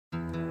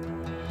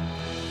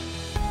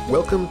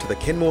Welcome to the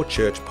Kenmore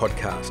Church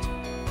podcast.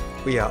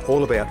 We are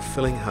all about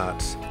filling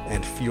hearts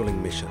and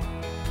fueling mission.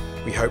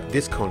 We hope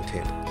this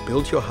content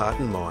builds your heart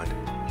and mind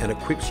and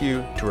equips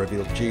you to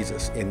reveal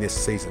Jesus in this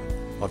season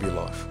of your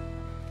life.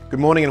 Good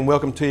morning and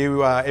welcome to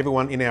you,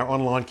 everyone in our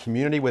online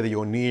community, whether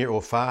you're near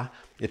or far.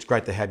 It's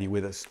great to have you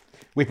with us.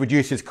 We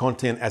produce this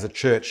content as a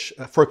church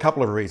for a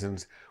couple of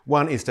reasons.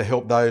 One is to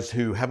help those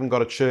who haven't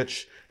got a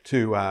church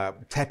to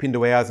tap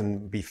into ours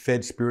and be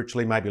fed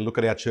spiritually, maybe look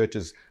at our church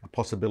as a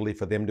possibility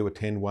for them to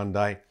attend one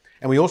day.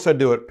 And we also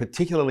do it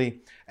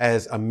particularly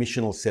as a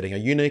missional setting, a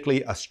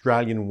uniquely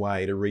Australian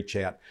way to reach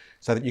out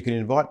so that you can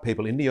invite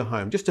people into your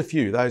home, just a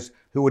few, those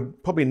who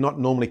would probably not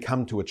normally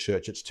come to a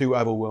church. It's too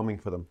overwhelming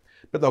for them.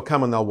 But they'll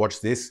come and they'll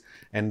watch this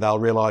and they'll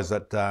realise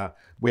that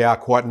we are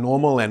quite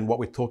normal and what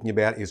we're talking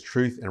about is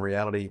truth and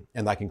reality,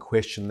 and they can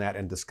question that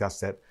and discuss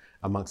that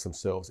amongst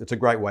themselves. It's a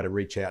great way to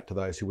reach out to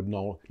those who would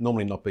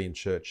normally not be in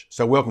church.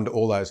 So welcome to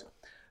all those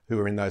who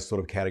are in those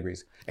sort of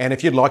categories. And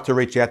if you'd like to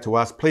reach out to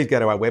us, please go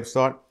to our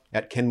website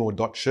at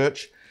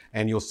kenmore.church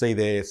and you'll see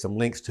there some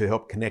links to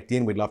help connect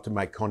in. We'd love to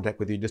make contact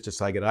with you just to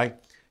say good day.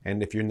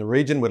 And if you're in the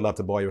region, we'd love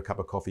to buy you a cup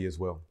of coffee as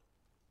well.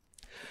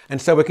 And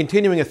so we're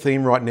continuing a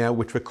theme right now,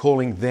 which we're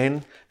calling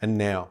Then and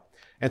Now.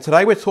 And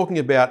today we're talking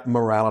about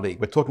morality.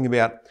 We're talking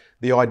about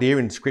the idea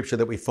in Scripture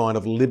that we find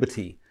of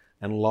liberty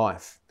and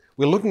life.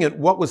 We're looking at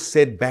what was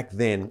said back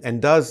then,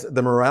 and does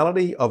the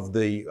morality of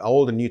the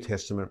Old and New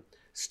Testament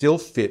still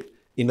fit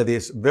into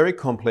this very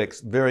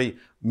complex, very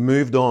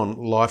moved on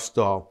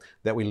lifestyle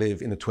that we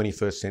live in the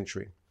 21st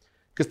century?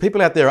 Because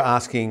people out there are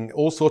asking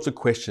all sorts of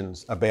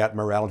questions about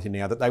morality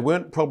now that they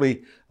weren't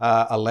probably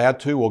allowed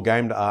to or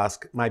game to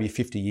ask maybe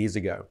 50 years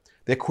ago.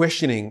 They're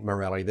questioning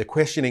morality. They're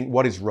questioning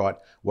what is right,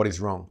 what is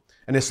wrong.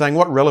 And they're saying,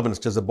 what relevance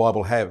does the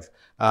Bible have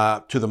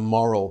to the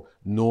moral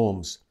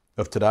norms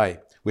of today,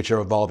 which are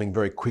evolving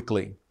very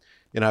quickly?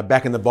 You know,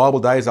 back in the Bible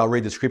days, I'll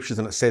read the scriptures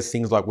and it says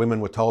things like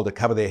women were told to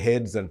cover their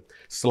heads and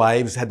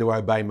slaves had to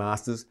obey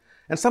masters.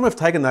 And some have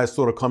taken those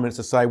sort of comments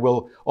to say,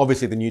 well,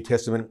 obviously the New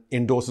Testament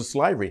endorses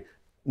slavery.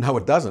 No,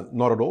 it doesn't,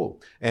 not at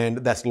all. And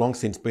that's long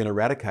since been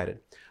eradicated.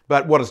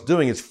 But what it's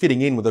doing is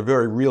fitting in with a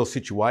very real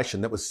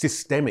situation that was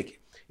systemic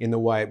in the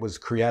way it was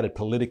created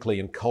politically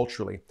and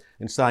culturally,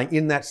 and saying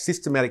in that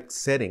systematic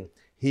setting,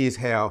 here's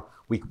how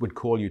we would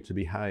call you to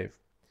behave.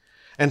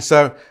 And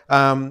so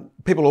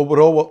people would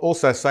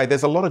also say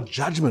there's a lot of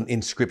judgment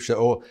in Scripture,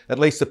 or at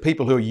least the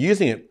people who are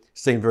using it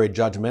seem very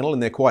judgmental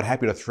and they're quite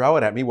happy to throw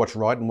it at me, what's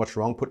right and what's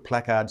wrong, put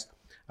placards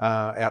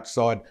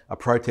outside a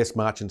protest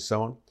march and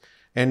so on.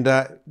 And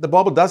the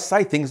Bible does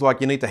say things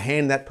like you need to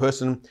hand that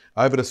person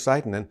over to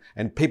Satan,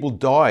 and people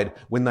died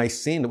when they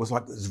sinned. It was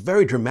like, it's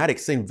very dramatic,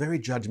 seemed very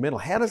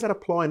judgmental. How does that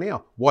apply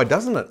now? Why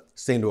doesn't it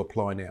seem to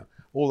apply now?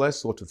 All those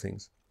sorts of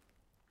things.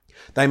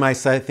 They may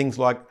say things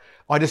like,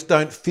 I just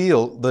don't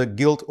feel the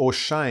guilt or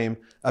shame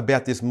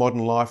about this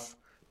modern life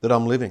that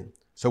I'm living.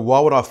 So why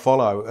would I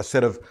follow a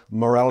set of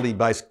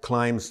morality-based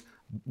claims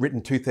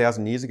written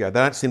 2,000 years ago?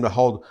 They don't seem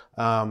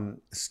to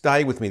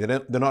stay with me.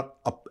 They're not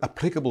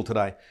applicable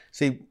today.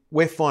 See,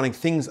 we're finding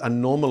things are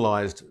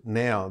normalised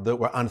now that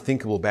were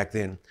unthinkable back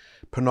then.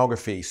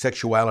 Pornography,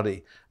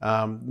 sexuality,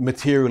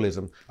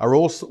 materialism are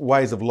all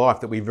ways of life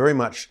that we very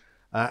much,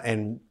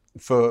 and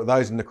for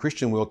those in the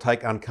Christian world,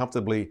 take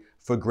uncomfortably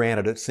for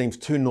granted. It seems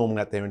too normal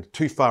out there and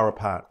too far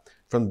apart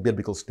from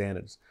biblical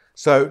standards.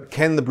 So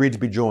can the bridge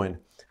be joined?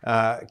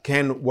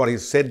 Can what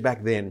is said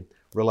back then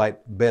relate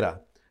better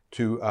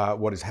to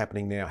what is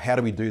happening now? How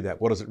do we do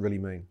that? What does it really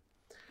mean?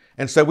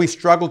 And so we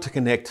struggle to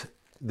connect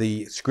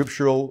the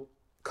scriptural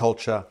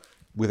culture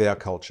with our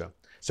culture.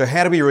 So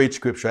how do we read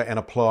Scripture and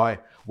apply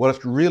what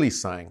it's really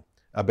saying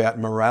about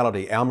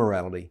morality, our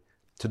morality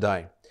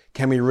today?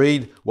 Can we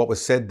read what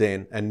was said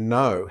then and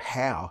know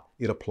how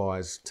it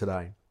applies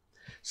today?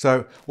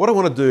 So what I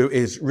want to do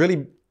is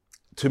really,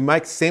 to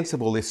make sense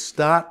of all this,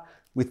 start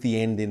with the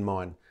end in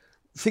mind.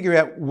 Figure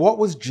out, what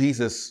was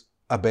Jesus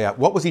about?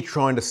 What was he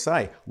trying to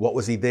say? What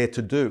was he there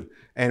to do?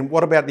 And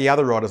what about the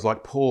other writers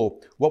like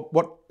Paul?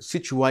 What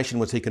situation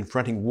was he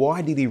confronting?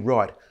 Why did he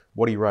write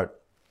what he wrote?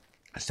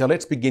 So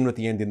let's begin with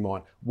the end in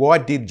mind. Why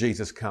did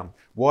Jesus come?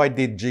 Why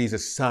did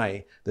Jesus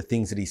say the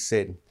things that he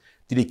said?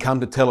 Did he come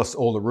to tell us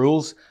all the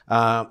rules,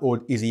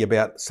 or is he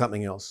about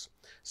something else?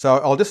 So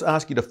I'll just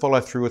ask you to follow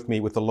through with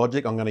me with the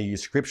logic. I'm going to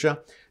use Scripture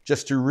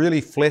just to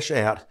really flesh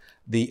out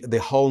the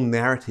whole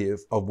narrative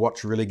of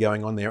what's really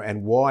going on there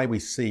and why we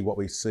see what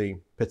we see,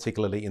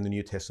 particularly in the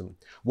New Testament.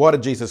 Why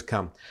did Jesus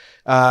come?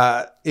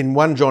 In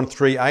 1 John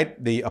 3:8,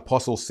 the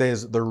apostle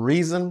says, the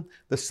reason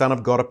the Son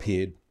of God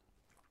appeared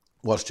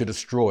was to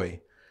destroy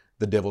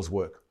the devil's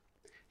work.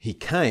 He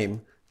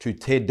came to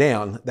tear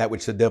down that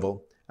which the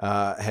devil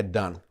had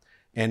done.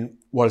 And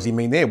what does he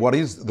mean there? What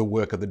is the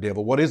work of the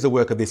devil? What is the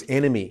work of this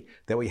enemy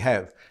that we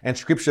have? And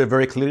Scripture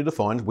very clearly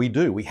defines,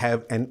 we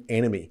have an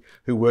enemy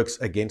who works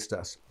against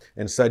us.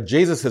 And so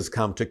Jesus has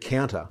come to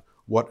counter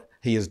what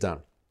he has done.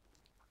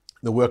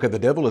 The work of the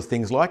devil is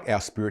things like our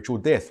spiritual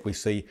death. We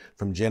see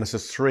from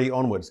Genesis 3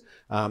 onwards,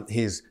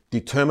 his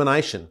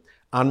determination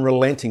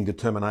unrelenting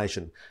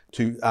determination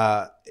to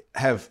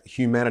have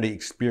humanity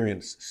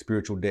experience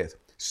spiritual death,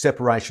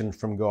 separation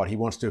from God. He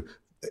wants to,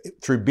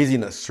 through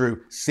busyness,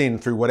 through sin,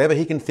 through whatever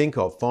he can think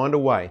of, find a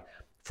way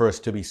for us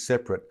to be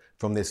separate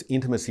from this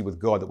intimacy with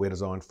God that we're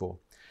designed for.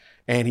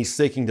 And he's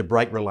seeking to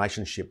break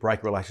relationship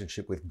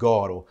with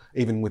God or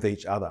even with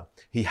each other.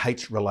 He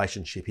hates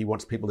relationship. He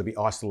wants people to be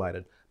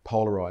isolated,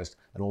 polarized,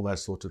 and all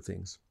those sorts of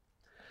things.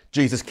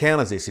 Jesus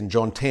counters this in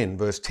John 10,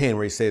 verse 10,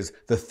 where he says,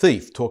 the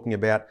thief, talking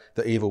about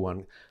the evil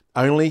one,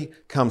 only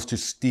comes to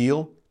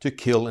steal, to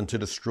kill, and to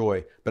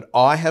destroy. But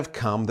I have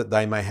come that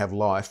they may have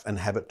life and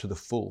have it to the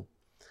full.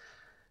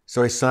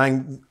 So he's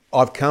saying,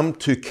 I've come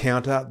to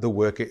counter the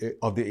work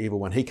of the evil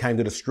one. He came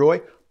to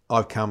destroy.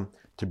 I've come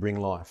to bring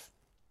life.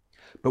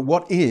 But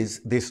what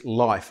is this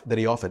life that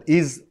he offered?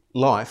 Is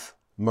life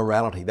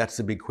morality? That's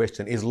the big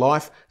question. Is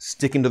life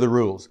sticking to the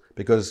rules?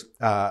 Because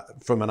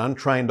from an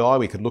untrained eye,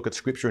 we could look at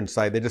Scripture and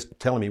say, they're just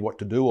telling me what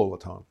to do all the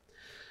time.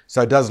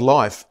 So does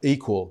life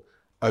equal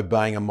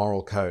obeying a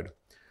moral code?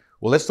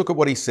 Well, let's look at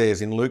what he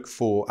says in Luke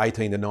 4,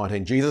 18 to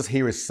 19. Jesus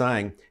here is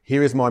saying,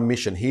 here is my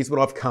mission. Here's what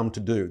I've come to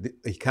do.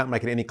 He can't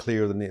make it any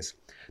clearer than this.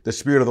 The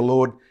Spirit of the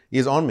Lord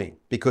is on me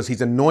because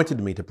he's anointed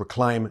me to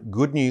proclaim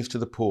good news to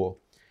the poor.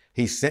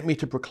 He sent me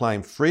to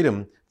proclaim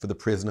freedom for the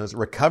prisoners,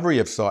 recovery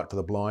of sight for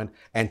the blind,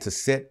 and to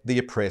set the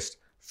oppressed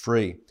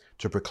free,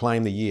 to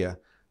proclaim the year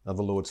of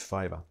the Lord's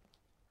favour.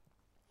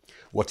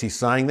 What's he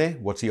saying there?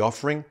 What's he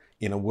offering?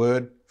 In a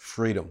word,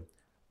 freedom.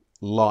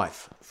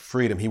 Life,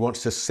 freedom. He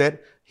wants to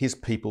set his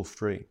people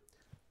free.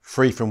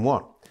 Free from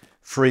what?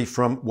 Free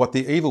from what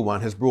the evil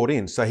one has brought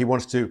in. So he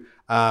wants to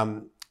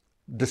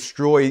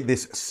destroy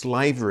this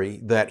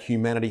slavery that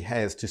humanity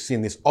has to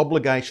sin, this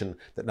obligation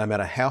that no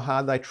matter how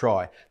hard they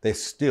try, they're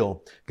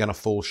still going to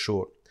fall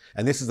short.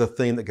 And this is a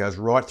theme that goes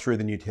right through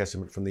the New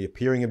Testament, from the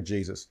appearing of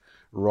Jesus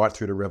right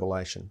through to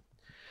Revelation.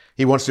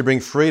 He wants to bring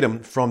freedom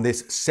from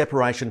this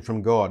separation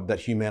from God that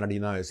humanity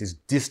knows, this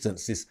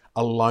distance, this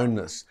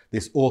aloneness,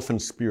 this orphan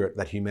spirit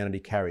that humanity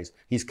carries.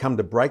 He's come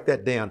to break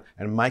that down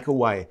and make a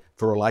way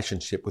for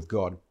relationship with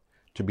God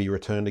to be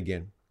returned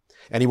again.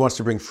 And he wants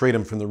to bring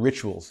freedom from the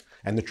rituals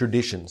and the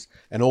traditions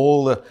and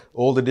all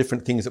the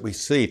different things that we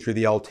see through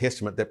the Old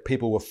Testament that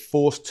people were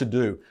forced to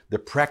do, the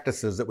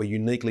practices that were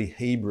uniquely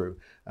Hebrew.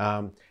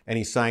 And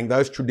he's saying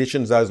those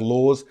traditions, those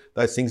laws,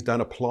 those things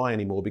don't apply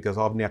anymore because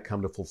I've now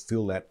come to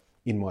fulfill that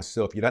in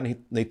myself. You don't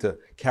need to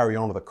carry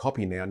on with a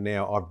copy now.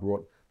 Now I've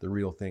brought the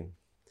real thing.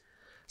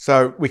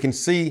 So we can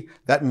see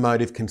that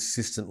motive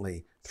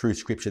consistently through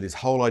Scripture, this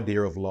whole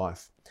idea of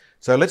life.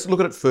 So let's look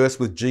at it first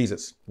with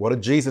Jesus. What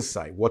did Jesus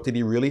say? What did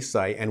he really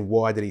say, and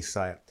why did he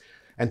say it?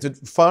 And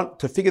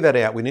to figure that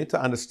out, we need to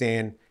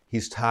understand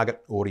his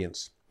target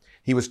audience.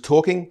 He was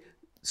talking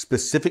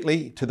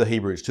specifically to the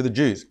Hebrews, to the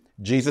Jews.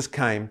 Jesus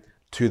came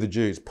to the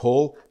Jews.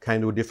 Paul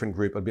came to a different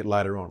group a bit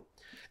later on.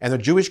 And the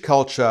Jewish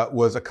culture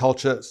was a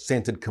culture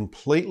centered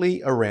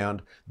completely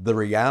around the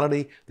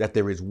reality that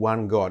there is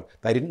one God.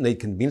 They didn't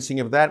need convincing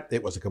of that.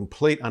 It was a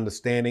complete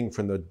understanding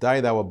from the day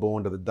they were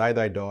born to the day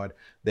they died.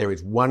 There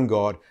is one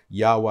God,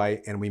 Yahweh,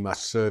 and we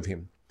must serve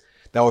him.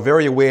 They were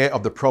very aware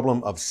of the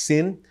problem of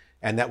sin,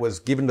 and that was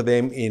given to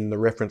them in the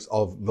reference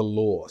of the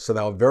law. So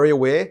they were very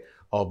aware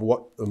of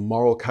what the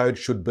moral code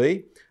should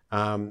be,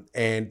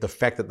 and the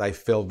fact that they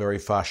fell very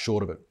far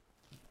short of it.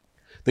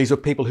 These were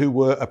people who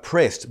were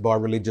oppressed by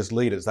religious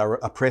leaders. They were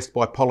oppressed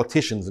by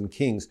politicians and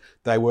kings.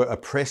 They were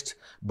oppressed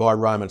by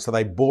Romans. So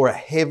they bore a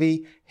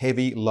heavy,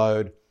 heavy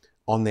load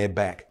on their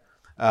back.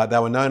 They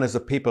were known as the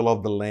people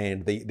of the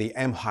land, the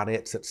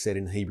Amharetz, it's said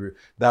in Hebrew.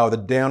 They were the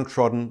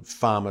downtrodden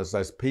farmers,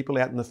 those people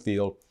out in the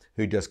field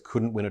who just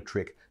couldn't win a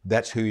trick.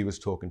 That's who he was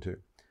talking to.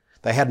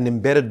 They had an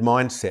embedded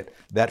mindset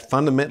that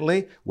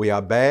fundamentally we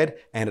are bad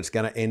and it's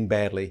going to end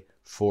badly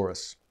for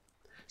us.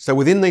 So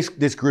within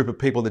this group of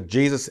people that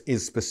Jesus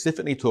is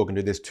specifically talking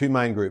to, there's two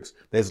main groups.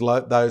 There's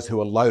those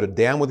who are loaded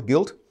down with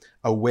guilt,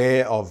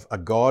 aware of a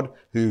God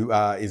who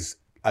is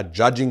a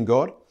judging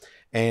God,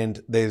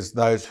 and there's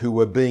those who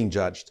were being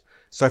judged.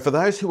 So for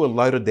those who are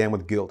loaded down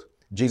with guilt,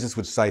 Jesus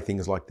would say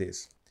things like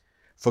this: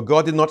 "For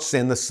God did not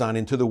send the Son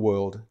into the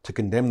world to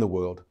condemn the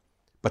world,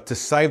 but to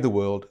save the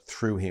world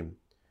through him.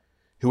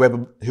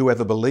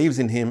 Whoever believes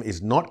in him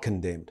is not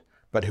condemned,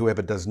 but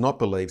whoever does not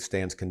believe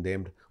stands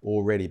condemned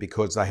already,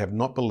 because they have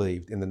not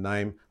believed in the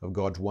name of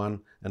God's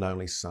one and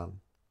only Son."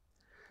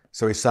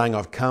 So he's saying,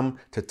 I've come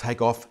to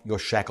take off your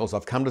shackles.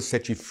 I've come to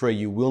set you free.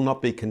 You will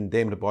not be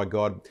condemned by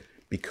God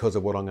because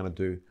of what I'm going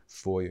to do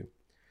for you.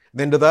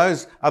 Then to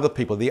those other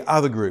people, the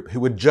other group who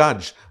would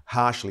judge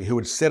harshly, who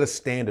would set a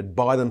standard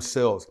by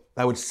themselves,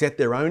 they would set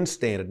their own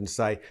standard and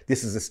say,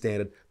 this is the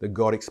standard that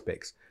God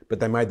expects. But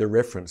they made the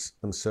reference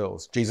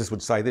themselves. Jesus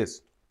would say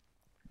this: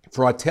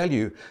 "For I tell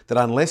you that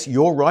unless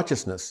your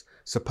righteousness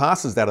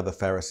surpasses that of the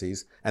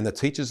Pharisees and the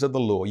teachers of the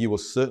law, you will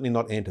certainly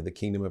not enter the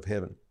kingdom of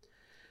heaven.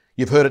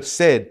 You've heard it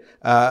said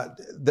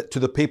to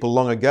the people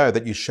long ago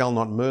that you shall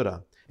not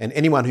murder, and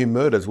anyone who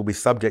murders will be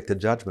subject to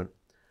judgment.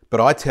 But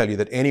I tell you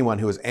that anyone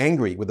who is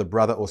angry with a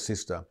brother or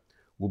sister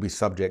will be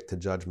subject to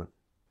judgment."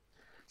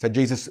 So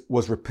Jesus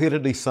was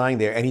repeatedly saying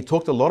there, and he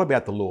talked a lot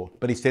about the law,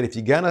 but he said, if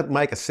you're going to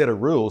make a set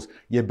of rules,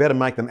 you better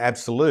make them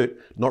absolute,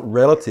 not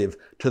relative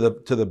to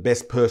the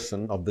best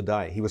person of the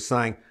day. He was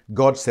saying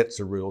God sets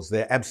the rules,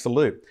 they're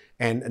absolute,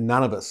 and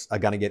none of us are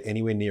going to get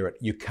anywhere near it.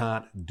 You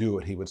can't do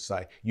it, he would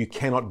say. You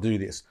cannot do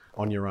this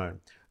on your own.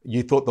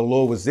 You thought the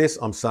law was this,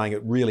 I'm saying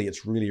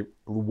it's really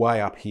way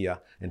up here,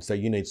 and so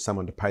you need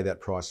someone to pay that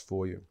price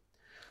for you.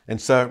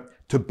 And so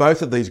to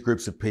both of these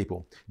groups of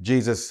people,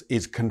 Jesus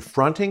is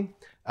confronting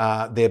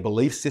their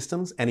belief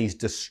systems, and he's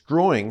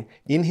destroying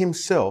in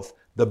himself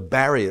the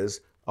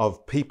barriers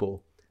of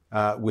people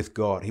with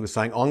God. He was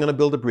saying, I'm going to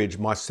build a bridge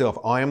myself.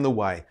 I am the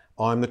way,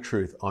 I'm the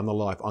truth, I'm the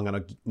life. I'm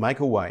going to make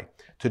a way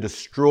to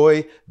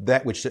destroy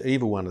that which the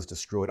evil one has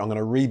destroyed. I'm going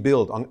to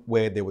rebuild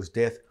where there was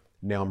death.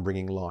 Now I'm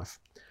bringing life.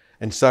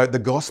 And so the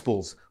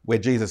Gospels where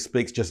Jesus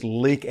speaks just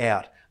leak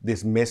out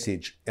this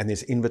message and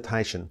this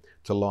invitation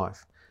to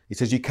life. He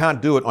says, you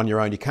can't do it on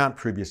your own. You can't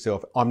prove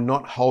yourself. I'm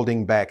not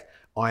holding back.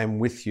 I am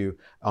with you.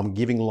 I'm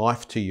giving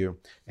life to you.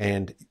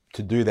 And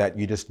to do that,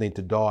 you just need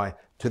to die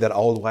to that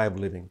old way of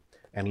living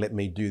and let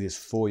me do this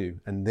for you.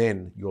 And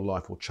then your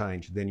life will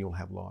change. Then you'll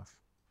have life.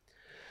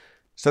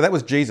 So that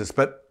was Jesus.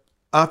 But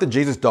after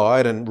Jesus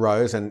died and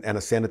rose and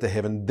ascended to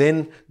heaven,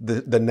 then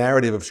the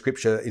narrative of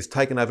Scripture is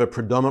taken over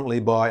predominantly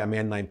by a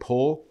man named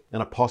Paul,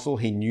 an apostle.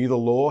 He knew the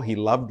law. He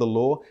loved the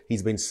law.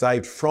 He's been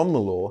saved from the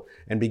law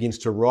and begins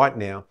to write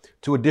now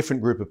to a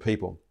different group of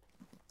people.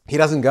 He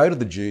doesn't go to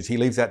the Jews. He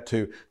leaves that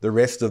to the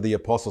rest of the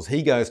apostles.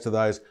 He goes to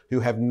those who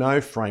have no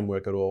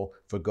framework at all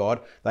for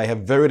God. They have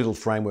very little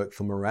framework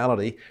for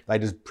morality. They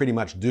just pretty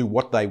much do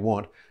what they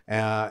want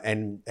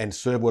and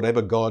serve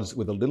whatever gods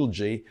with a little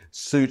g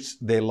suits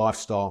their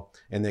lifestyle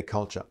and their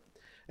culture.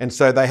 And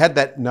so they had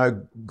that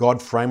no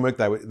God framework.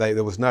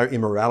 There was no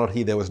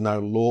immorality. There was no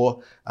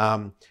law.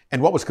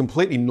 And what was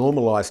completely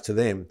normalized to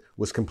them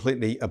was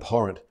completely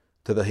abhorrent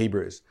to the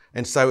Hebrews.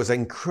 And so it was an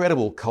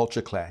incredible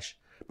culture clash.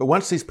 But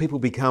once these people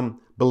become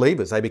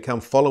believers, they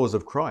become followers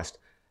of Christ,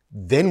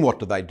 then what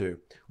do?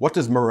 What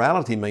does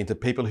morality mean to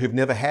people who've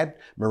never had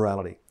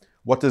morality?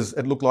 What does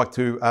it look like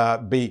to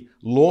be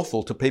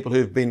lawful to people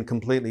who've been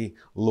completely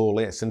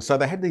lawless? And so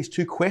they had these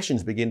two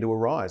questions begin to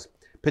arise,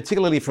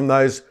 particularly from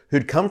those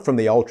who'd come from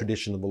the old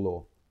tradition of the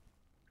law.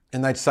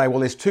 And they'd say, well,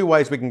 there's two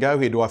ways we can go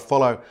here. Do I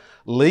follow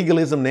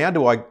legalism now?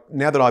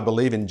 Now that I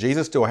believe in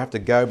Jesus, do I have to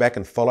go back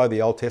and follow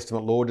the Old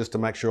Testament law just to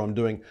make sure I'm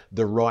doing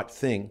the right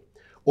thing?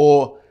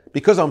 Or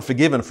because I'm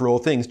forgiven for all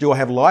things, do I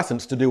have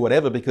license to do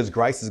whatever because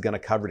grace is going to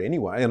cover it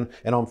anyway and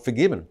I'm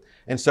forgiven?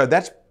 And so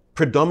that's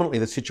predominantly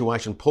the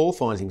situation Paul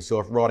finds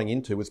himself writing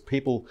into, is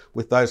people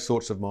with those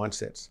sorts of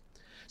mindsets.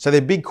 So their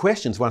big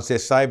questions once they're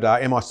saved are,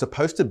 am I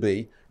supposed to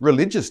be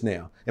religious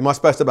now? Am I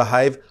supposed to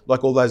behave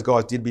like all those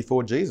guys did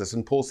before Jesus?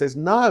 And Paul says,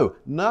 no.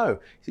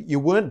 You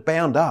weren't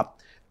bound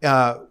up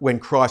when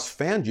Christ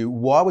found you.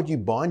 Why would you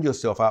bind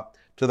yourself up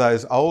to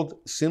those old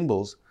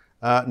symbols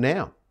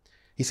now?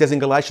 He says in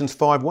Galatians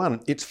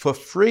 5:1, it's for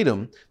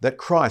freedom that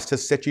Christ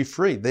has set you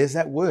free. There's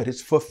that word.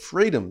 It's for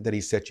freedom that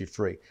he set you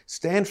free.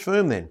 Stand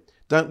firm then.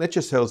 Don't let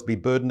yourselves be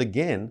burdened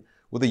again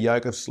with a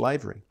yoke of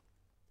slavery.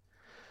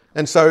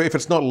 And so if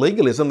it's not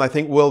legalism, they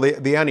think, well,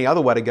 the only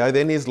other way to go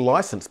then is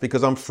license,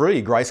 because I'm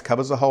free. Grace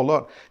covers a whole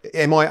lot.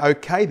 Am I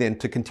okay then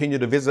to continue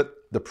to visit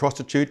the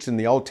prostitutes in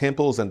the old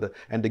temples and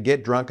to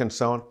get drunk and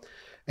so on?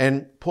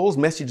 And Paul's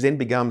message then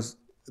becomes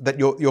that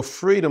your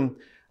freedom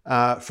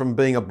from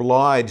being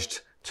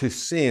obliged to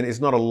sin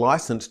is not a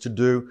license to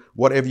do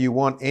whatever you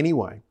want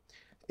anyway.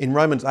 In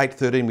Romans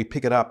 8:13, we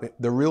pick it up,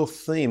 the real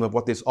theme of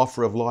what this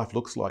offer of life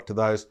looks like to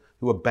those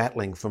who are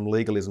battling from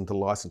legalism to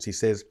license. He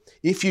says,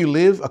 if you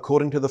live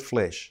according to the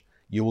flesh,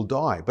 you will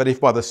die. But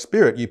if by the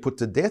Spirit you put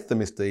to death the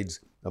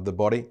misdeeds of the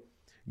body,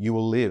 you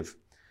will live.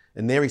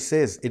 And there he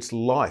says, it's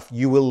life.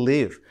 You will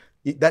live.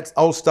 That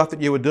old stuff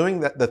that you were doing,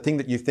 the thing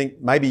that you think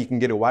maybe you can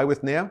get away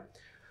with now,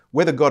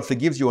 whether God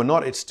forgives you or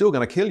not, it's still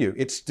going to kill you.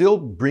 It's still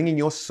bringing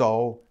your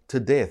soul to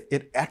death.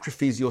 It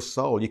atrophies your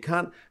soul. You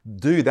can't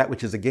do that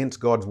which is against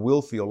God's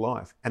will for your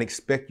life and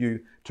expect you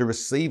to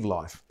receive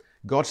life.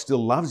 God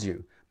still loves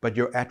you, but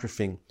you're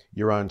atrophying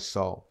your own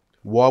soul.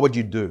 Why would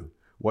you do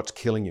what's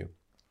killing you?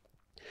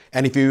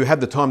 And if you have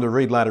the time to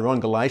read later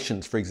on,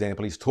 Galatians, for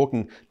example, he's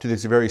talking to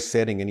this very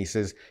setting and he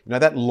says,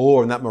 that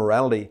law and that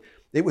morality,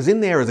 it was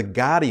in there as a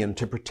guardian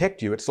to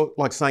protect you. It's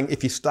like saying,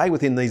 if you stay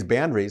within these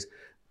boundaries,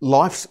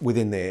 life's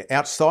within there.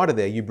 Outside of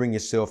there, you bring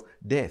yourself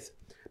death.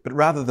 But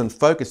rather than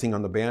focusing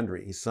on the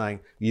boundary, he's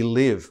saying you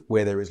live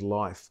where there is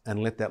life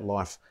and let that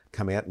life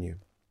come out in you.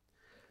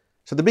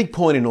 So the big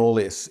point in all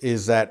this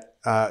is that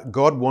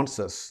God wants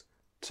us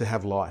to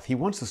have life. He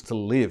wants us to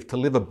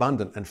live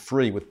abundant and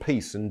free with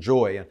peace and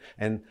joy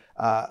and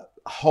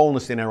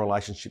wholeness in our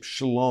relationships.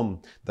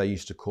 Shalom, they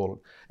used to call it.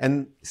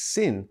 And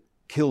sin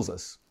kills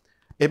us.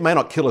 It may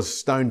not kill us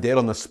stone dead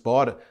on the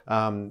spot.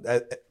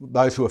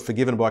 Those who are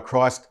forgiven by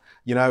Christ,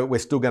 we're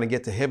still going to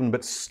get to heaven,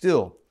 but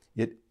still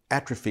it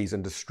atrophies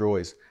and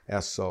destroys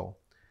our soul.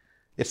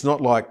 It's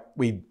not like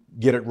we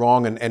get it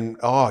wrong and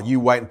you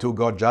wait until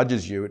God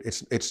judges you.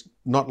 It's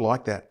not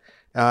like that.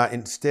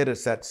 Instead,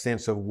 it's that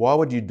sense of why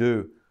would you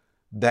do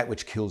that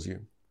which kills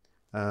you?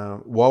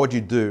 Why would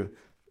you do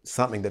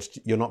something that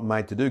you're not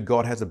made to do?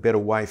 God has a better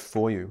way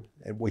for you,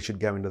 and we should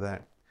go into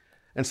that.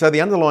 And so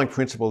the underlying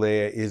principle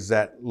there is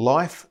that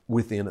life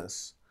within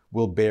us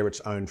will bear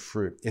its own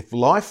fruit. If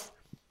life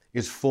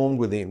is formed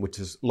within, which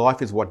is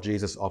life is what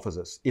Jesus offers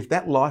us, if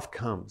that life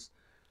comes,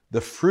 the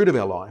fruit of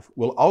our life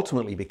will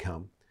ultimately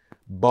become,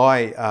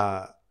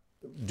 by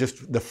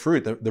just the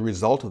fruit, the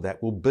result of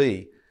that will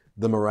be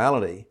the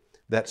morality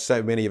that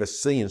so many of us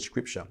see in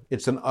Scripture.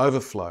 It's an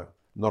overflow,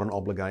 not an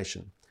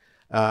obligation.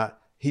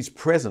 His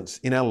presence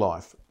in our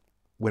life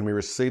when we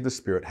receive the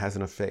Spirit has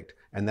an effect,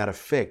 and that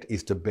effect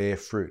is to bear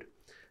fruit.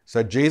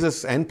 So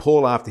Jesus and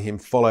Paul after him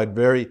followed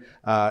very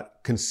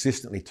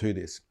consistently to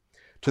this.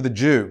 To the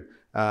Jew,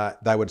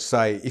 they would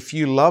say, if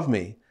you love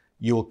me,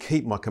 you will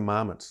keep my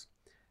commandments.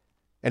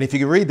 And if you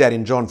could read that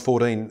in John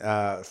 14,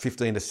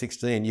 15 to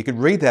 16, you could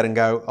read that and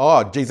go,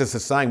 oh, Jesus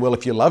is saying, well,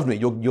 if you love me,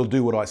 you'll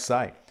do what I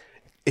say.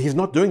 He's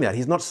not doing that.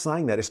 He's not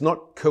saying that. It's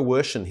not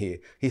coercion here.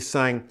 He's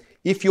saying,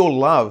 if your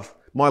love,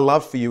 my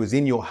love for you is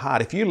in your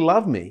heart, if you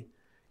love me,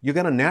 you're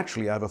going to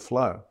naturally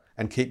overflow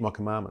and keep my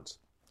commandments.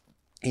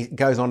 He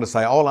goes on to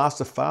say, I'll ask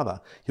the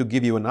Father, he'll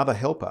give you another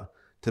helper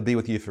to be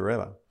with you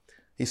forever.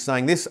 He's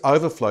saying this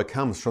overflow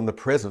comes from the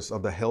presence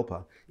of the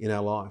helper in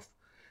our life.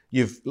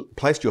 You've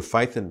placed your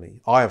faith in me.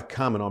 I have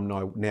come and I'm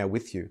now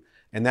with you.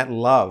 And that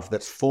love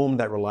that's formed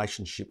that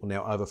relationship will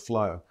now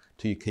overflow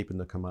to you keeping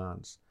the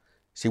commands.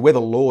 See, where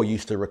the law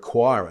used to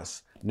require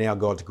us, now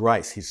God's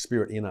grace, his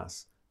Spirit in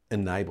us,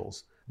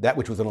 enables. That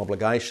which was an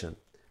obligation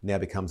now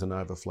becomes an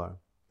overflow.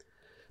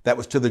 That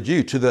was to the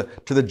Jew. To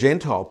the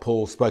Gentile,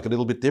 Paul spoke a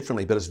little bit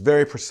differently, but it's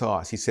very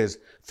precise. He says,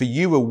 for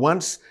you were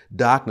once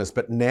darkness,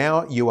 but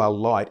now you are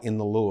light in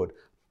the Lord.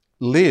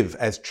 Live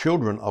as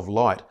children of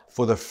light,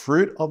 for the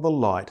fruit of the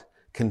light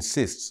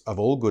consists of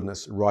all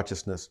goodness,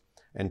 righteousness,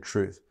 and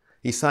truth.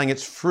 He's saying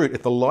it's fruit.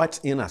 If the light's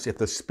in us, if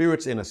the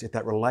Spirit's in us, if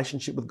that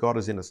relationship with God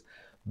is in us,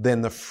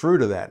 then the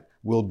fruit of that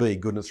will be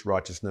goodness,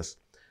 righteousness,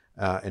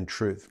 and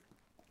truth.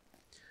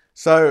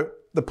 So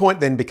the point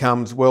then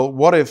becomes, well,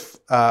 what if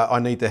I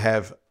need to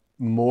have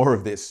more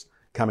of this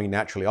coming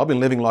naturally? I've been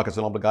living like it's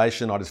an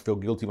obligation. I just feel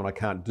guilty when I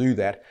can't do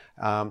that.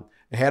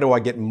 How do I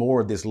get more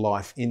of this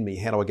life in me?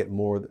 How do I get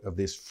more of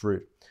this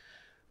fruit?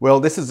 Well,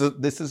 this is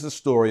a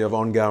story of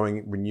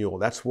ongoing renewal.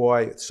 That's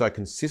why so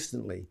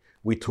consistently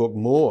we talk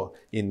more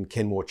in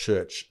Kenmore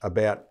Church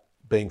about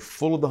being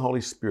full of the Holy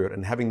Spirit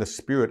and having the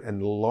Spirit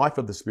and the life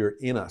of the Spirit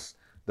in us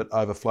that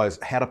overflows,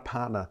 how to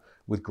partner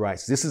with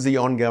grace. This is the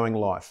ongoing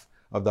life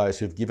of those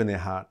who've given their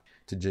heart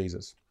to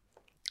Jesus.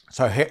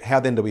 So how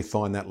then do we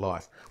find that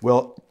life?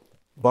 Well,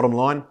 bottom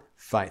line,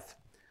 faith.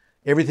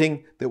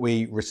 Everything that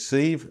we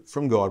receive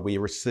from God, we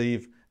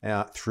receive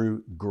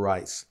through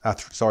grace,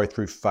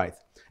 through faith.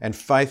 And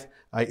faith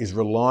is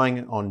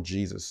relying on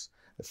Jesus.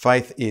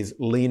 Faith is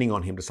leaning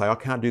on him to say, I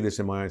can't do this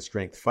in my own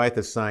strength. Faith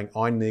is saying,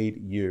 I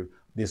need you.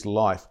 This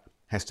life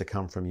has to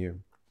come from you.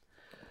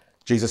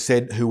 Jesus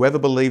said, whoever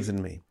believes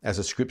in me, as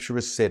the scripture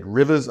has said,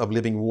 rivers of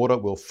living water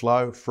will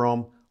flow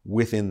from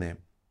within them.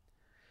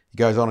 He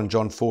goes on in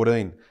John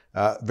 14,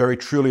 very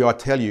truly I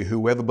tell you,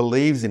 whoever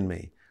believes in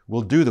me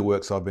will do the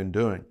works I've been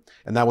doing,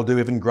 and they will do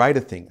even greater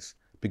things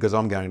because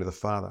I'm going to the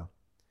Father.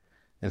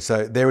 And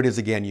so there it is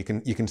again. You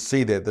can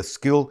see there the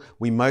skill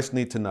we most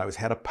need to know is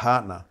how to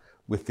partner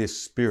with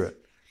this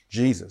Spirit,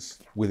 Jesus,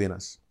 within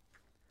us.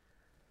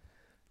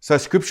 So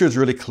Scripture is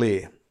really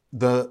clear.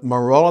 The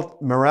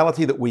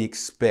morality that we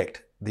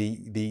expect,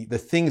 the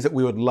things that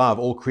we would love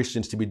all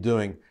Christians to be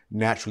doing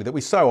naturally, that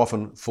we so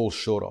often fall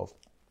short of,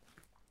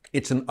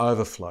 it's an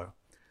overflow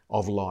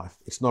of life.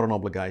 It's not an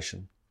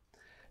obligation.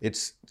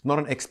 It's not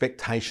an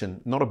expectation,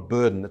 not a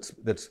burden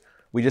that's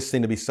we just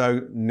seem to be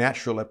so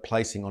natural at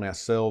placing on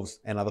ourselves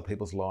and other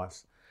people's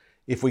lives.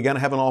 If we're going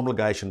to have an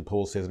obligation,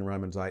 Paul says in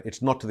Romans 8,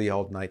 it's not to the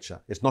old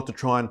nature. It's not to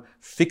try and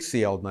fix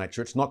the old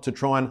nature. It's not to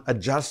try and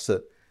adjust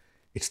it.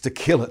 It's to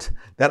kill it.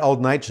 That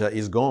old nature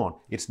is gone.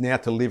 It's now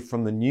to live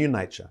from the new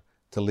nature,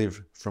 to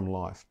live from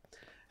life.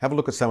 Have a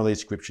look at some of these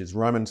scriptures.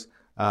 Romans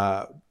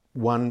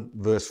 1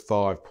 verse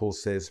 5, Paul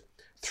says,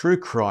 through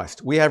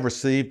Christ we have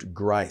received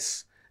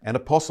grace and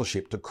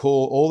apostleship to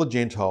call all the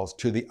Gentiles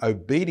to the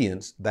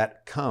obedience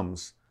that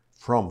comes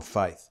from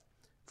faith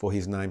for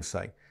his name's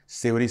sake.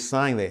 See what he's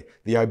saying there?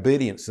 The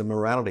obedience, the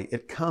morality,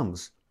 it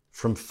comes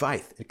from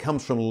faith. It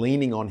comes from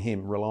leaning on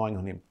him, relying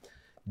on him.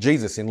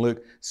 Jesus in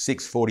Luke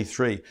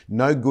 6:43,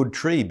 no good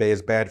tree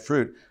bears bad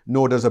fruit,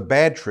 nor does a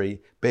bad tree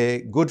bear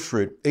good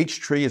fruit.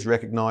 Each tree is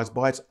recognized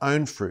by its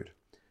own fruit.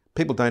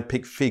 People don't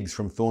pick figs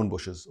from thorn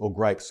bushes or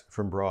grapes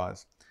from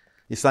briars.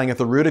 He's saying if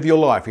the root of your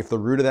life, if the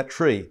root of that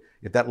tree,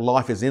 if that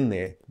life is in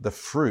there, the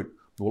fruit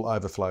will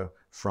overflow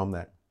from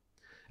that.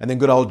 And then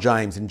good old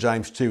James in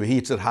James 2, he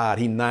hits it hard,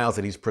 he nails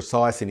it, he's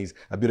precise and he's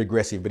a bit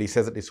aggressive, but he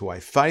says it this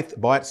way, faith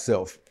by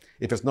itself,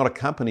 if it's not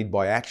accompanied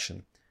by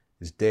action,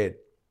 is dead.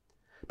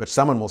 But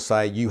someone will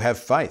say, you have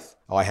faith,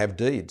 I have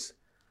deeds.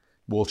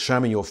 Well, show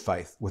me your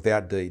faith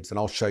without deeds and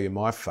I'll show you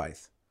my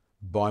faith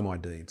by my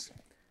deeds.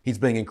 He's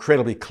being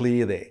incredibly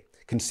clear there.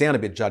 can sound a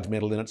bit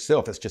judgmental in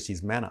itself. That's just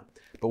his manner.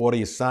 But what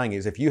he is saying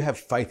is if you have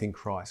faith in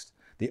Christ,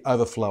 the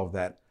overflow of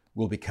that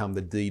will become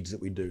the deeds that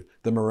we do,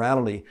 the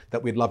morality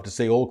that we'd love to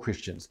see all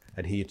Christians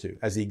adhere to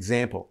as the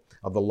example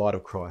of the light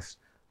of Christ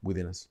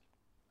within us.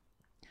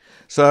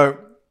 So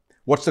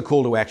what's the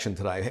call to action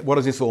today? What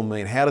does this all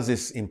mean? How does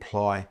this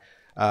imply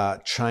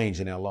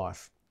change in our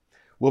life?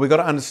 Well, we've got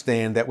to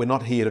understand that we're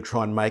not here to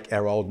try and make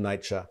our old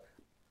nature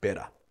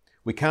better.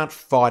 We can't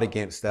fight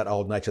against that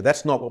old nature.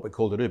 That's not what we're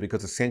called to do,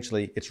 because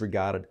essentially it's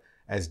regarded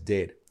as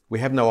dead. We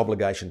have no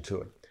obligation to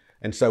it.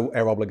 And so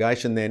our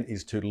obligation then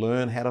is to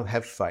learn how to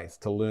have faith,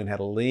 to learn how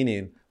to lean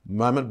in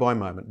moment by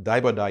moment, day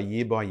by day,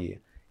 year by year,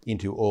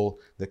 into all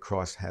that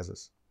Christ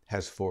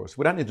has for us.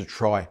 We don't need to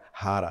try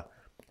harder.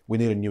 We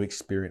need a new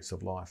experience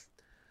of life.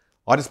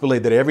 I just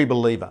believe that every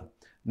believer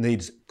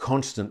needs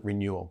constant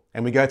renewal,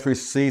 and we go through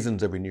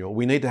seasons of renewal.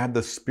 We need to have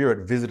the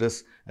Spirit visit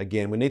us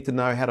again. We need to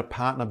know how to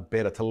partner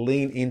better, to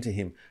lean into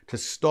Him, to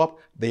stop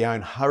the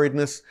own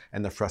hurriedness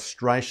and the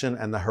frustration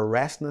and the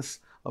harassedness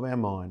of our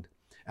mind,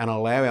 and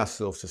allow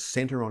ourselves to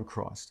center on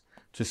Christ,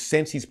 to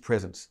sense His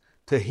presence,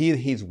 to hear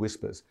His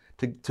whispers,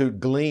 to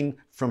glean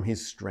from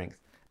His strength,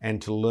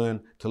 and to learn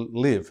to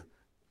live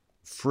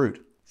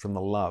fruit from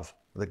the love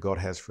that God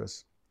has for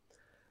us.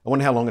 I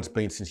wonder how long it's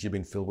been since you've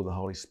been filled with the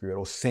Holy Spirit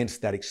or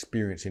sensed that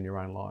experience in your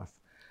own life.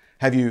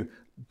 Have you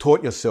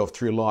taught yourself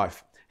through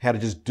life how to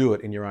just do it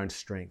in your own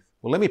strength?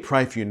 Well, let me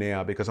pray for you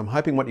now, because I'm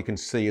hoping what you can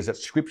see is that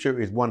Scripture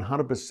is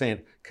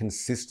 100%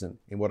 consistent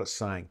in what it's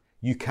saying.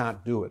 You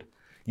can't do it.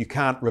 You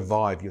can't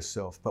revive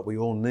yourself, but we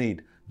all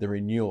need the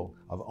renewal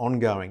of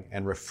ongoing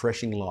and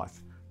refreshing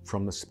life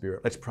from the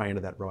Spirit. Let's pray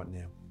into that right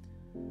now.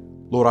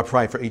 Lord, I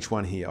pray for each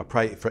one here. I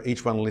pray for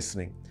each one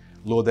listening.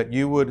 Lord, that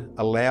you would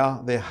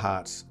allow their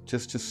hearts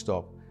just to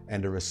stop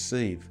and to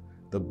receive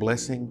the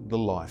blessing, the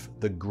life,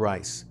 the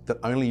grace that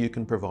only you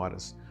can provide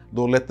us.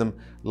 Lord, let them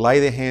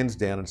lay their hands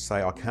down and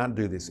say, I can't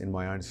do this in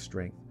my own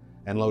strength.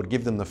 And Lord,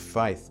 give them the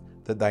faith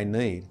that they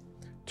need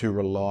to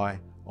rely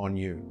on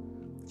you.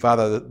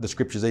 Father, the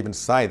Scriptures even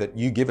say that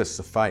you give us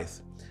the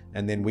faith,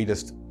 and then we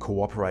just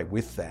cooperate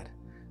with that.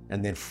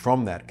 And then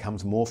from that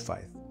comes more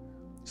faith.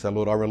 So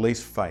Lord, I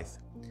release faith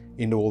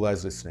into all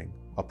those listening.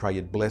 I pray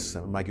you'd bless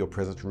them and make your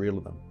presence real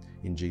to them.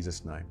 In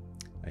Jesus' name,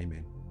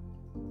 amen.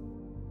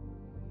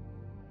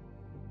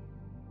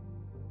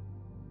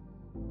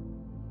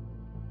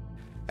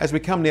 As we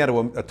come now to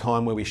a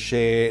time where we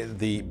share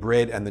the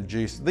bread and the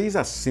juice, these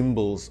are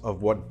symbols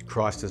of what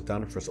Christ has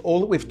done for us. All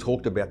that we've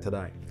talked about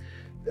today.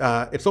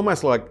 It's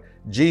almost like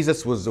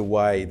Jesus was the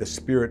way, the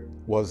Spirit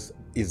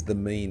is the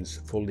means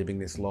for living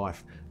this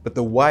life. But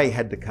the way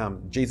had to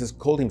come. Jesus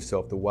called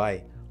himself the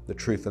way, the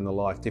truth and the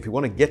life. If we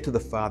want to get to the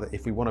Father,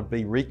 if we want to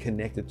be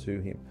reconnected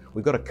to Him,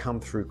 we've got to come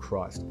through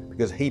Christ,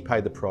 because He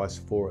paid the price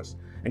for us.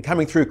 And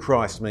coming through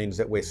Christ means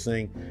that we're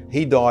seeing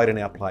He died in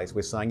our place.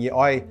 We're saying,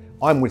 yeah,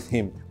 I'm with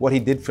Him. What He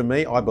did for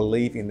me, I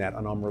believe in that,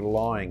 and I'm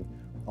relying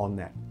on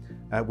that.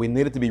 We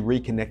needed to be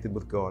reconnected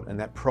with God, and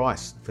that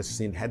price for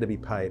sin had to be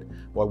paid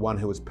by one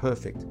who was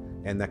perfect,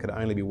 and that could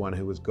only be one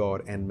who was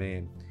God and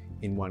man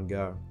in one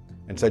go.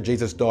 And so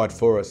Jesus died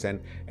for us,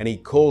 and He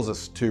calls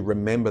us to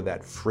remember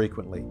that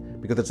frequently,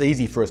 because it's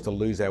easy for us to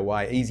lose our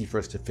way, easy for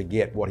us to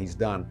forget what He's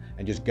done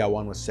and just go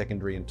on with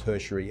secondary and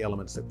tertiary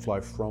elements that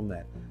flow from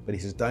that. But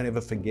He says, don't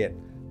ever forget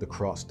the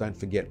cross. Don't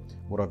forget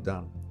what I've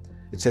done.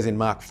 It says in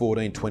Mark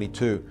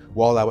 14:22,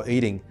 while they were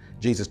eating,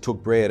 Jesus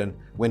took bread, and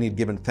when He'd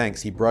given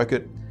thanks, He broke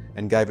it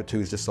and gave it to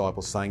His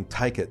disciples, saying,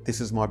 take it, this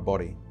is my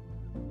body.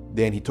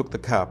 Then He took the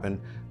cup, and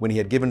when He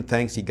had given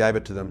thanks, He gave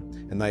it to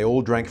them, and they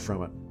all drank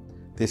from it.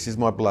 This is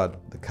my blood,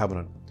 the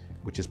covenant,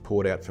 which is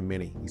poured out for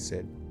many, He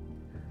said.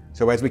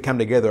 So as we come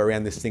together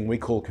around this thing we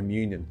call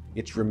communion,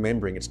 it's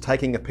remembering, it's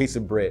taking a piece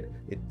of bread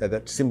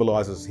that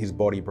symbolizes His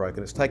body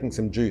broken. It's taking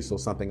some juice or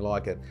something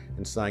like it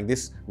and saying,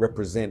 this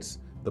represents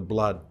the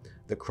blood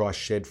that Christ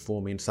shed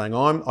for me, and saying,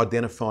 I'm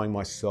identifying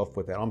myself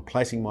with that. I'm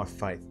placing my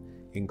faith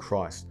in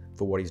Christ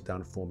for what He's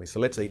done for me. So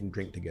let's eat and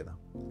drink together.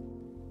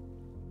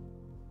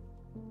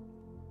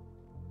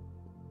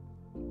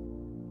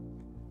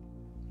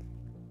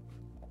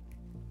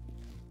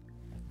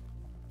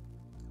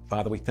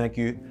 Father, we thank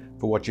you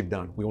for what you've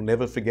done. We will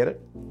never forget it.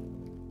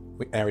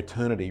 Our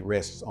eternity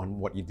rests on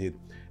what you did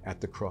at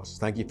the cross.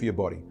 Thank you for your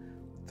body.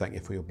 Thank you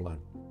for your blood.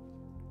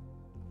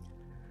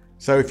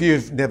 So if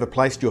you've never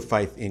placed your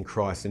faith in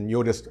Christ and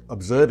you're just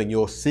observing,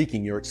 you're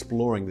seeking, you're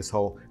exploring this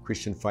whole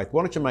Christian faith,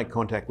 why don't you make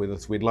contact with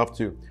us? We'd love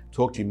to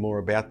talk to you more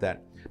about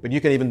that. But you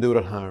can even do it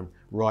at home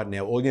right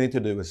now. All you need to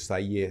do is say,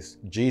 yes,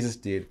 Jesus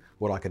did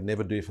what I could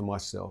never do for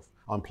myself.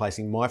 I'm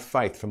placing my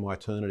faith for my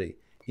eternity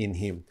in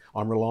Him.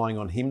 I'm relying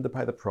on Him to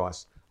pay the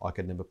price I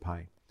could never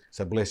pay.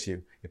 So bless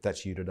you if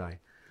that's you today.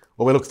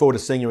 Well, we look forward to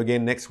seeing you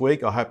again next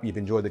week. I hope you've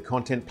enjoyed the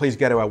content. Please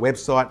go to our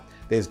website.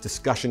 There's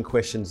discussion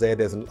questions there.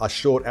 There's a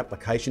short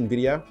application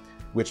video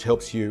which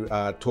helps you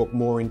talk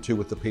more into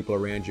with the people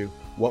around you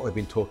what we've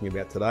been talking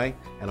about today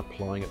and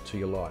applying it to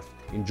your life.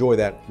 Enjoy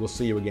that. We'll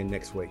see you again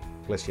next week.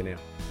 Bless you now.